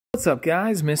What's up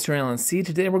guys, Mr. Alan C.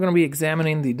 Today we're going to be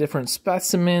examining the different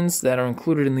specimens that are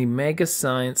included in the Mega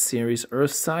Science Series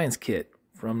Earth Science Kit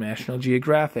from National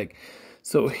Geographic.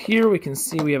 So here we can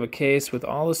see we have a case with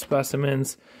all the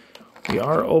specimens. We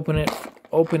are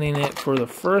opening it for the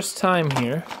first time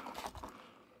here.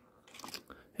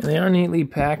 And they are neatly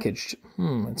packaged.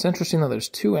 It's interesting though, there's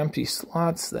two empty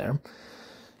slots there.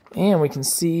 And we can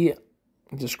see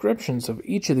descriptions of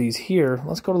each of these here.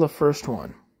 Let's go to the first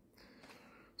one.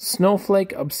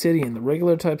 Snowflake Obsidian. The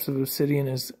regular types of obsidian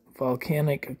is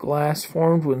volcanic glass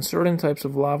formed when certain types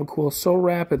of lava cool so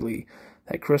rapidly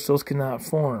that crystals cannot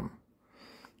form.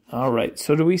 Alright,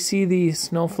 so do we see the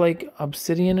Snowflake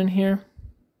Obsidian in here?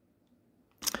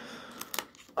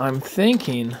 I'm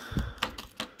thinking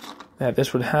that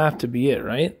this would have to be it,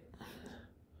 right? It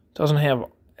doesn't have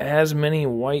as many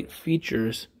white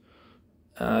features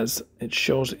as it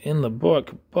shows in the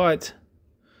book, but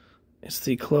it's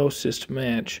the closest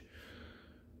match.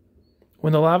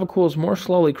 When the lava cools more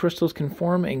slowly, crystals can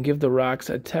form and give the rocks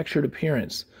a textured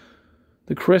appearance.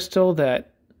 The crystal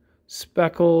that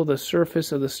speckle the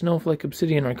surface of the snowflake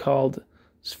obsidian are called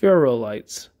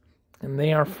spherolites, and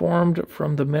they are formed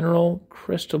from the mineral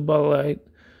cristobalite,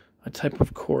 a type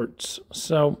of quartz.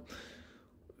 So,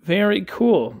 very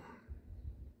cool.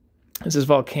 This is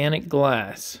volcanic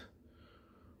glass.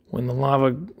 When the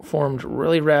lava formed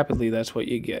really rapidly, that's what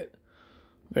you get.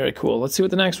 Very cool. Let's see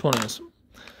what the next one is.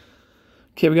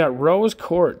 Okay, we got rose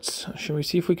quartz. Should we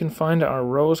see if we can find our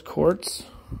rose quartz?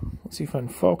 Let's see if I can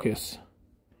focus.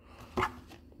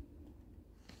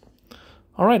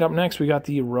 Alright, up next we got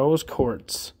the rose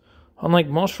quartz. Unlike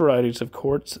most varieties of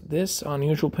quartz, this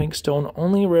unusual pink stone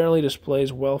only rarely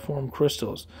displays well-formed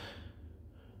crystals.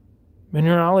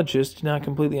 Mineralogists do not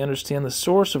completely understand the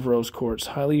source of rose quartz,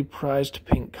 highly prized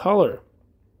pink color.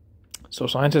 So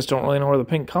scientists don't really know where the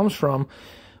pink comes from,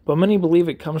 but many believe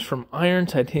it comes from iron,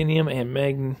 titanium, and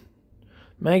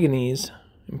manganese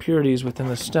impurities within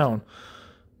the stone.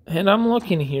 And I'm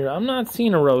looking here, I'm not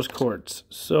seeing a rose quartz.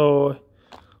 So,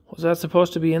 was that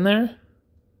supposed to be in there?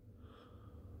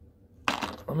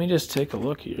 Let me just take a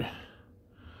look here.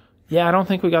 Yeah, I don't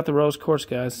think we got the rose quartz,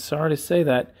 guys. Sorry to say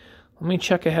that. Let me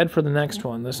check ahead for the next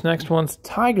one. This next one's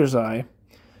tiger's eye,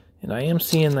 and I am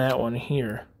seeing that one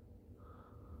here.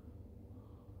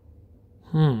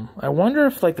 I wonder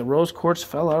if like the rose quartz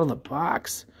fell out of the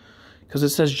box, because it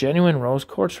says genuine rose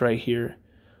quartz right here.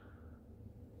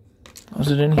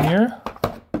 Was it in here?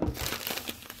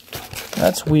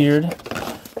 That's weird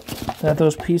that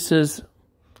those pieces,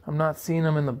 I'm not seeing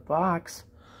them in the box.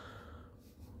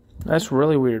 That's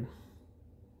really weird.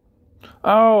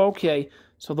 Oh, okay.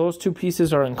 So those two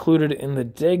pieces are included in the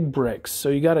dig bricks. So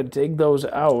you got to dig those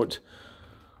out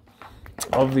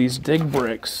of these dig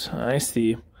bricks. I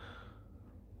see.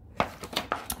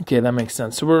 Okay, that makes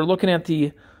sense. So we're looking at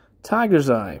the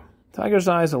tiger's eye. Tiger's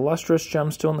eye is a lustrous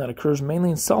gemstone that occurs mainly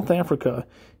in South Africa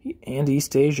and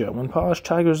East Asia. When polished,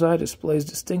 tiger's eye displays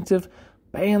distinctive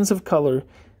bands of color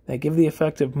that give the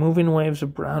effect of moving waves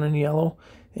of brown and yellow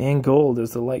and gold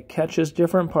as the light catches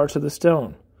different parts of the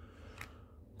stone.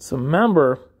 It's a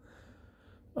member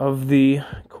of the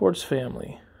quartz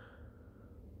family.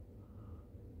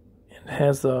 It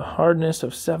has the hardness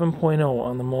of 7.0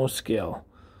 on the Mohs scale,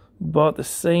 but the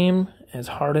same as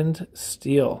hardened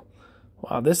steel.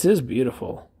 Wow, this is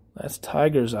beautiful. That's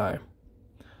tiger's eye.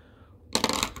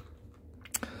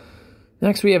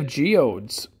 Next we have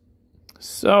geodes.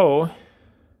 So,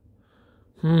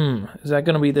 is that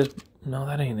going to be this? No,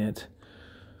 that ain't it.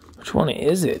 Which one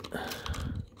is it?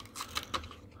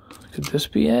 Could this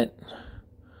be it?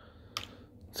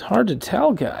 It's hard to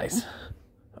tell, guys.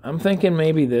 I'm thinking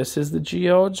maybe this is the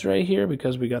geodes right here,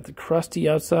 because we got the crusty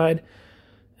outside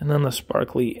and then the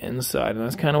sparkly inside. And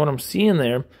that's kind of what I'm seeing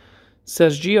there. It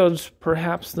says geodes,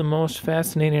 perhaps the most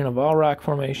fascinating of all rock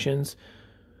formations.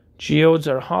 Geodes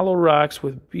are hollow rocks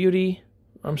with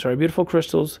beautiful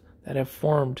crystals that have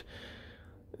formed.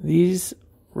 These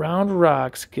round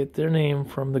rocks get their name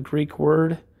from the Greek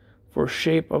word for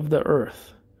shape of the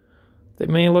earth. They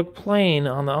may look plain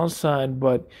on the outside,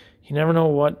 but you never know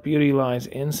what beauty lies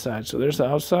inside. So there's the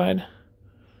outside.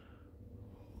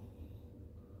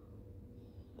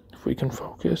 If we can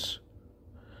focus.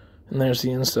 And there's the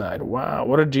inside. Wow,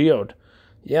 what a geode.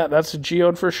 Yeah, that's a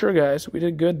geode for sure, guys. We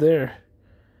did good there.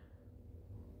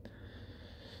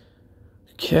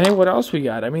 Okay, what else we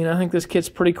got? I mean, I think this kit's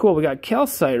pretty cool. We got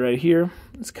calcite right here.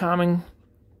 It's common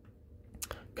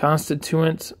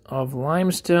constituent of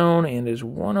limestone and is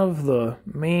one of the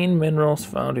main minerals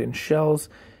found in shells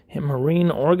and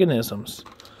marine organisms.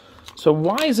 So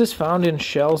why is this found in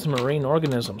shells and marine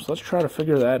organisms? Let's try to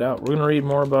figure that out. We're going to read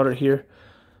more about it here.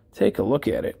 Take a look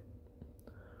at it.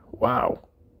 Wow.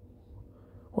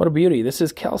 What a beauty. This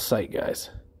is calcite,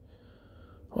 guys.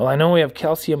 Well, I know we have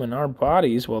calcium in our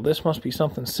bodies. Well, this must be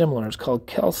something similar. It's called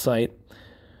calcite,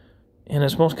 and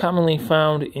it's most commonly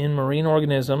found in marine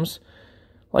organisms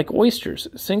like oysters.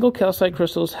 Single calcite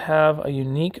crystals have a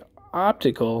unique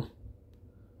optical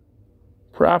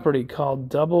property called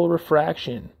double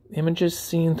refraction. Images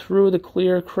seen through the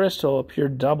clear crystal appear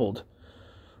doubled.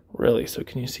 Really? So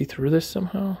can you see through this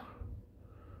somehow?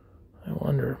 I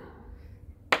wonder.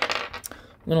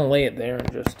 I'm going to lay it there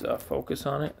and just focus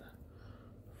on it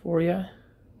for you.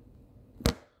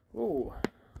 Ooh.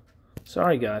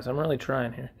 Sorry, guys. I'm really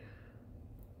trying here.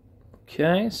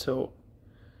 Okay, so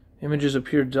images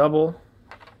appear double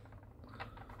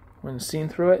when seen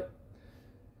through it.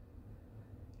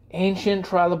 Ancient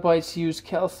trilobites used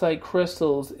calcite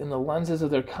crystals in the lenses of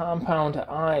their compound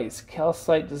eyes.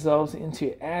 Calcite dissolves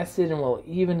into acid and will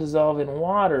even dissolve in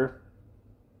water.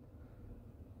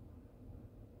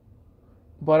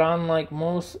 But unlike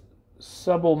most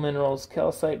subtle minerals,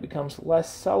 calcite becomes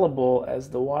less soluble as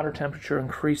the water temperature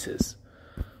increases.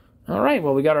 All right,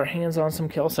 well, we got our hands on some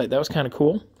calcite. That was kind of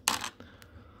cool.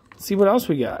 Let's see what else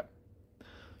we got.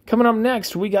 Coming up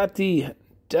next, we got the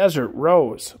desert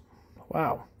rose.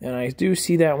 Wow, and I do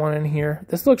see that one in here.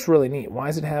 This looks really neat. Why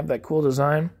does it have that cool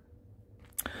design?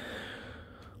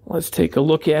 Let's take a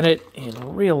look at it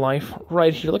in real life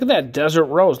right here. Look at that desert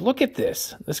rose. Look at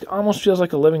this. This almost feels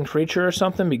like a living creature or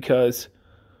something because,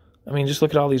 I mean, just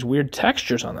look at all these weird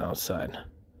textures on the outside.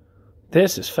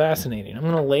 This is fascinating. I'm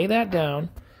going to lay that down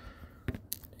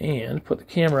and put the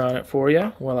camera on it for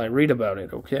you while I read about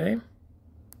it, okay?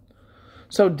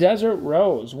 So, desert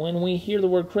rose. When we hear the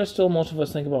word crystal, most of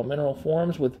us think about mineral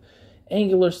forms with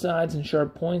angular sides and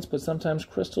sharp points, but sometimes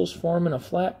crystals form in a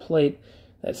flat plate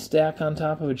that stack on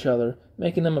top of each other,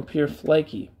 making them appear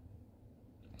flaky.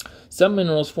 Some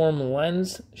minerals form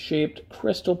lens-shaped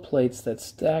crystal plates that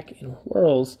stack in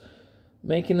whorls,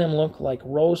 making them look like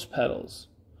rose petals.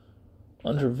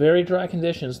 Under very dry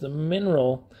conditions, the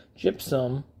mineral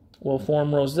gypsum will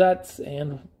form rosettes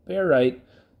and barite,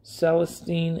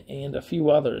 celestine, and a few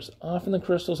others. Often the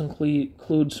crystals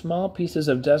include small pieces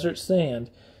of desert sand,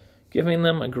 giving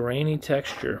them a grainy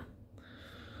texture.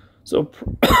 So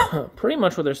pretty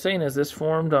much what they're saying is this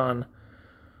formed on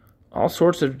all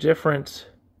sorts of different,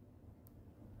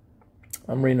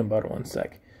 I'm reading about it one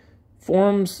sec,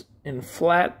 forms in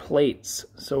flat plates.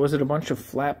 So is it a bunch of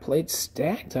flat plates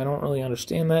stacked? I don't really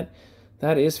understand that.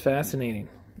 That is fascinating.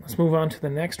 Let's move on to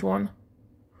the next one.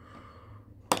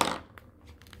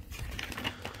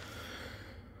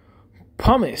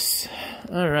 Pumice.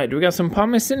 All right, do we got some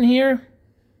pumice in here?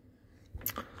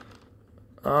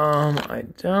 I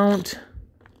don't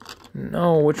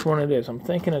know which one it is. I'm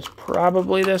thinking it's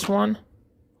probably this one.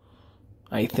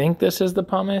 I think this is the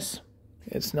pumice.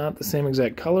 It's not the same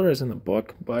exact color as in the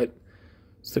book, but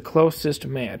it's the closest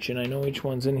match, and I know each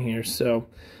one's in here. So,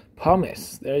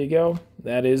 pumice. There you go.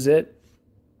 That is it.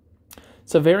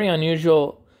 It's a very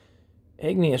unusual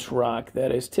igneous rock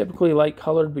that is typically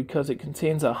light-colored because it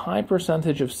contains a high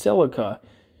percentage of silica.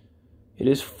 It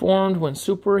is formed when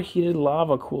superheated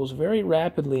lava cools very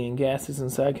rapidly and gases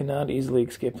inside cannot easily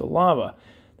escape the lava.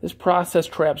 This process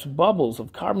traps bubbles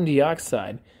of carbon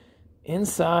dioxide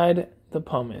inside the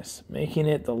pumice, making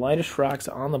it the lightest rocks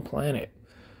on the planet.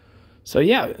 So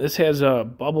yeah, this has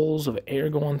bubbles of air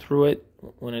going through it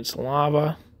when it's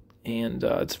lava, and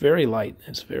it's very light.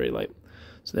 It's very light.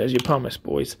 So there's your pumice,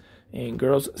 boys and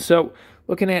girls. So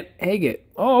looking at agate.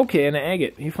 Oh, okay, an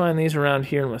agate. You find these around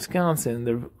here in Wisconsin.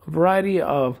 They're a variety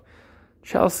of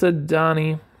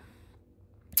chalcedony,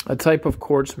 a type of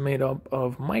quartz made up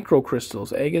of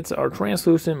microcrystals. Agates are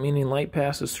translucent, meaning light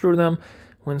passes through them.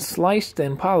 When sliced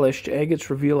and polished, agates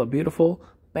reveal a beautiful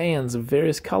bands of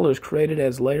various colors created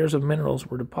as layers of minerals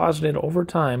were deposited over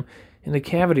time in the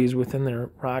cavities within their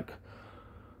rock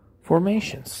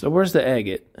formations. So where's the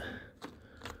agate?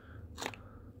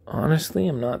 Honestly,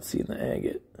 I'm not seeing the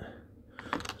agate.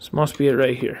 This must be it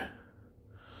right here.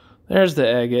 There's the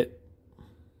agate.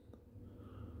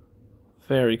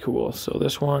 Very cool. So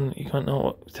this one, you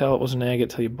couldn't tell it was an agate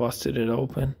till you busted it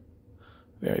open.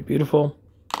 Very beautiful.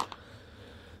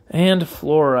 And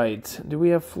fluorite. Do we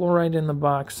have fluorite in the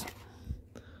box?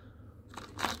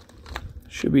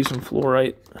 Should be some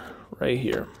fluorite right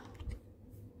here.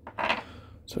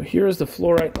 So here's the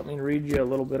fluorite. Let me read you a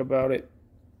little bit about it.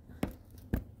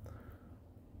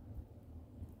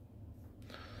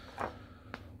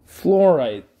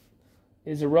 Fluorite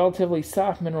is a relatively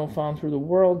soft mineral found through the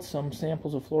world. Some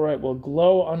samples of fluorite will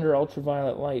glow under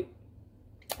ultraviolet light.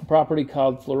 a property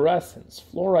called fluorescence.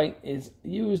 Fluorite is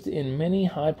used in many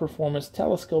high-performance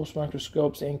telescopes,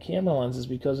 microscopes, and camera lenses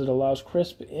because it allows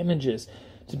crisp images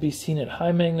to be seen at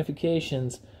high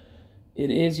magnifications. It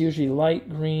is usually light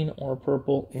green or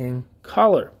purple in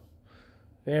color.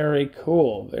 Very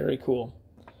cool, very cool.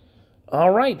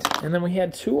 All right, and then we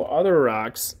had two other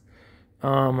rocks.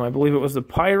 I believe it was the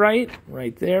Pyrite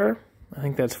right there. I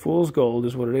think that's fool's gold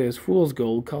is what it is. Fool's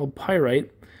gold, called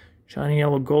Pyrite. Shiny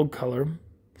yellow gold color.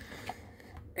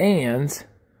 And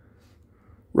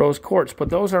rose quartz. But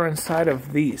those are inside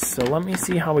of these. So let me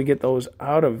see how we get those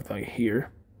out of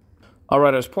here.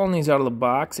 Alright, I was pulling these out of the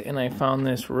box and I found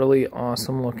this really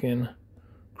awesome looking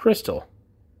crystal.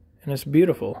 And it's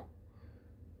beautiful.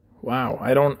 Wow,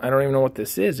 I don't even know what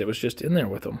this is. It was just in there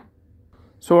with them.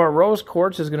 So our rose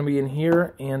quartz is going to be in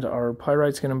here, and our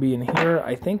pyrite's going to be in here.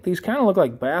 I think these kind of look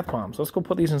like bath bombs. Let's go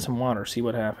put these in some water, see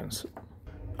what happens.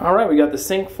 All right, we got the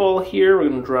sink full here. We're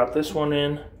going to drop this one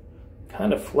in.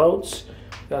 Kind of floats.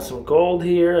 Got some gold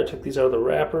here. I took these out of the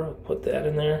wrapper. Put that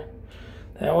in there.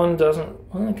 That one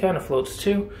doesn't, well, it kind of floats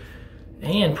too.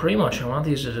 And pretty much I want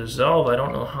these to dissolve. I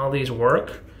don't know how these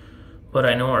work, but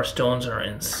I know our stones are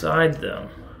inside them.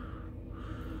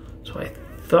 So I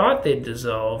thought they'd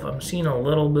dissolve. I'm seeing a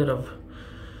little bit of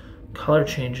color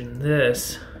change in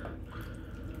this.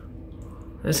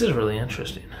 This is really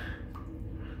interesting.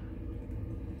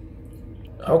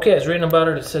 Okay, I was reading about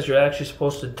it. It says you're actually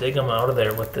supposed to dig them out of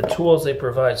there with the tools they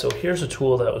provide. So here's a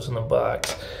tool that was in the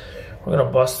box. We're going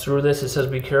to bust through this. It says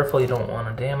be careful, you don't want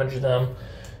to damage them.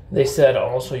 They said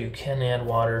also you can add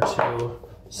water to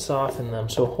soften them.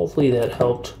 So hopefully that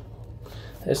helped.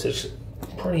 This is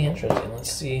pretty interesting.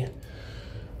 Let's see.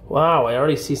 Wow, I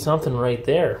already see something right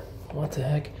there. What the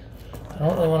heck? I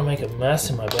don't really want to make a mess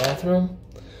in my bathroom.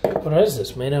 What is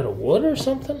this, made out of wood or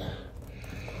something?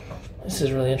 This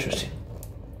is really interesting.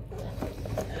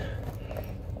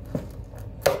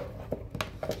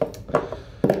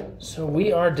 So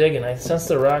we are digging. I sense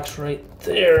the rock's right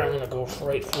there. I'm going to go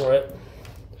right for it.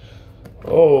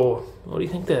 Oh, what do you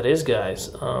think that is,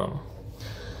 guys?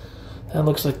 That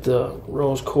looks like the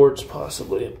rose quartz,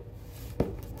 possibly. I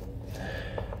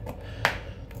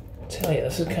tell you,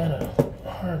 this is kind of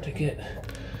hard to get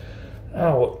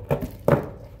out.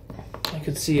 I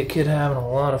could see a kid having a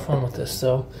lot of fun with this,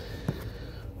 though.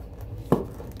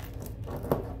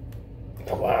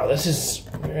 Wow, this is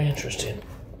very interesting.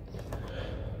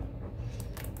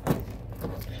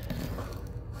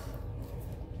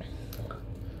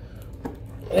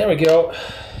 There we go.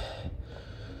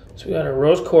 So we got our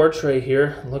rose quartz right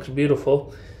here. It looks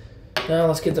beautiful. Now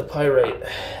let's get the pyrite,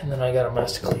 and then I got a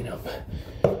mess to clean up.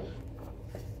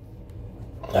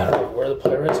 I don't know where the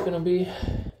pyrite's gonna be.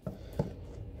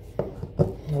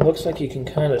 It looks like you can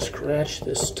kind of scratch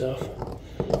this stuff.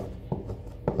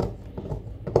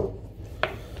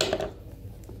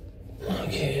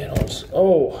 Okay, I don't.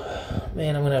 Oh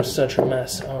man, I'm gonna have such a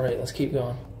mess. All right, let's keep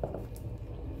going.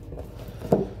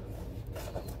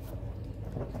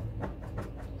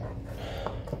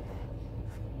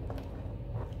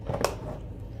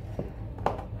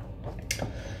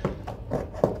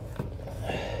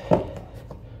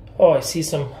 Oh, I see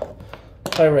some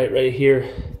pyrite right here.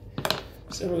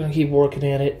 So we're gonna keep working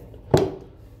at it.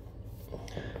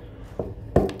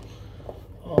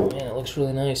 Oh man, it looks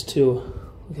really nice too.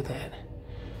 Look at that.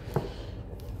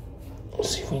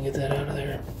 Let's see if we can get that out of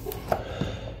there.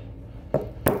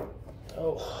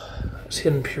 Oh, I was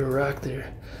hitting pure rock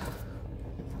there.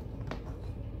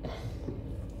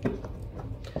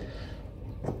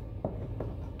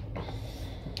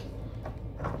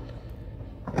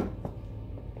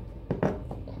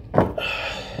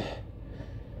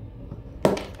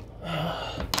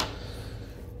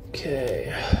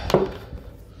 Okay.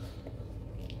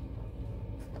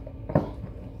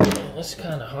 That's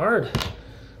kind of hard,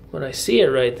 but I see it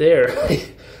right there.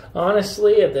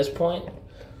 Honestly, at this point,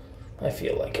 I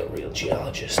feel like a real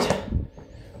geologist.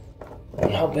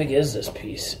 How big is this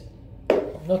piece?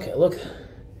 Look, it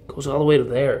goes all the way to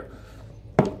there.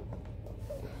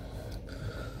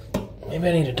 Maybe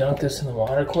I need to dunk this in the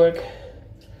water quick.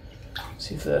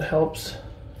 See if that helps.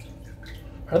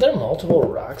 Are there multiple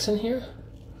rocks in here?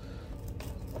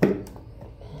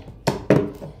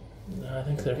 I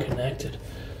think they're connected.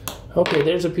 Okay,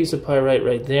 there's a piece of pyrite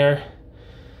right there.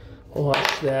 We'll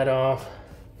wash that off.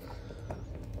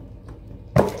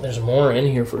 There's more in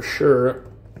here for sure.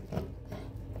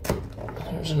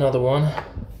 There's another one.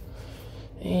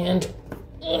 And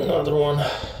another one.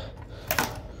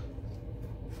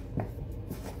 I'm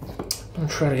gonna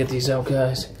try to get these out,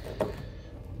 guys.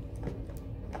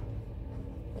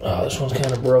 Oh, this one's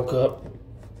kind of broke up.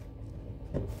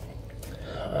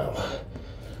 Oh.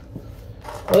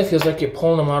 really feels like you're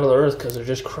pulling them out of the earth because they're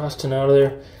just crusting out of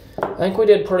there. I think we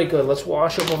did pretty good. Let's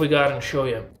wash up what we got and show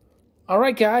you.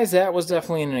 Alright guys, that was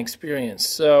definitely an experience.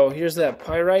 So here's that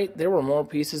pyrite. There were more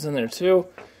pieces in there too.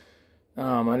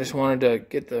 I just wanted to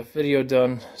get the video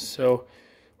done. So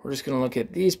we're just going to look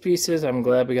at these pieces. I'm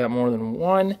glad we got more than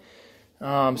one.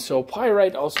 So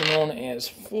pyrite, also known as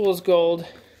fool's gold.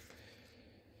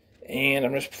 And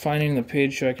I'm just finding the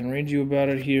page so I can read you about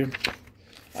it here.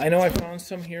 I know I found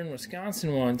some here in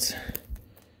Wisconsin once.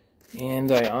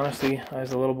 And I honestly,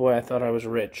 as a little boy, I thought I was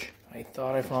rich. I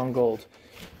thought I found gold.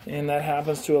 And that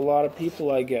happens to a lot of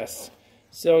people, I guess.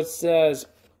 So it says,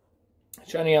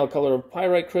 shiny yellow color of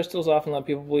pyrite crystals often let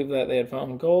people believe that they had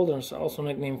found gold, and it's also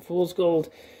nicknamed fool's gold.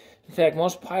 In fact,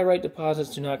 most pyrite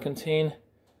deposits do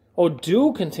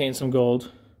contain some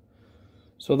gold.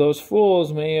 So those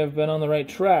fools may have been on the right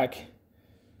track.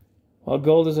 While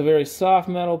gold is a very soft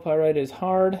metal, pyrite is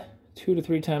hard, 2 to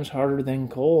 3 times harder than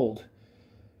gold.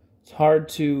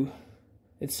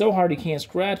 It's so hard you can't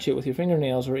scratch it with your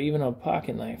fingernails or even a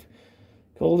pocket knife.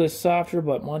 Gold is softer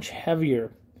but much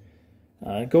heavier.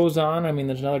 It goes on. I mean,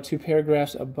 there's another 2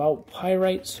 paragraphs about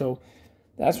pyrite. So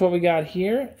that's what we got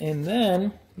here. And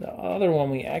then the other one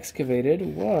we excavated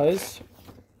was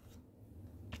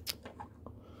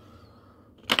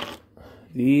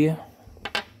the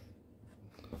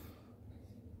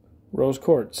rose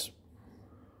quartz.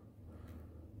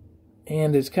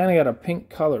 And it's kind of got a pink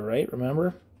color, right?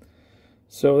 Remember?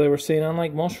 So they were saying,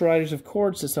 unlike most varieties of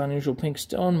quartz, this unusual pink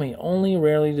stone may only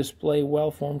rarely display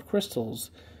well-formed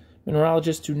crystals.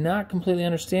 Mineralogists do not completely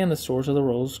understand the source of the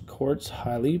rose quartz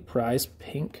highly prized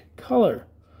pink color.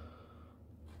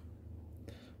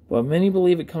 But many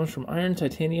believe it comes from iron,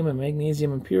 titanium, and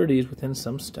magnesium impurities within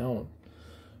some stone.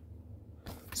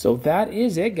 So that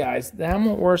is it, guys. That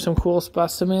were some cool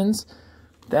specimens.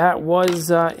 That was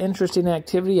interesting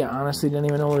activity. I honestly didn't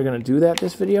even know we were going to do that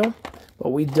this video. But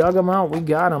we dug them out. We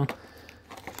got them.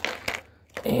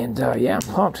 And yeah,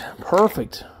 I'm pumped.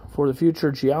 Perfect for the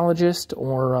future geologist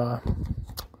or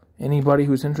anybody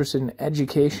who's interested in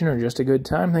education or just a good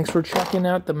time. Thanks for checking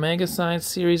out the Mega Science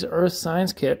Series Earth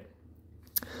Science Kit.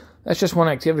 That's just one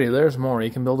activity. There's more.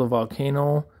 You can build a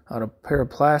volcano out of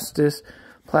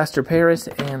plaster Paris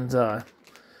and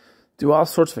do all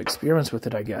sorts of experiments with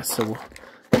it, I guess. So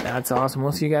that's awesome.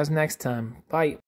 We'll see you guys next time. Bye.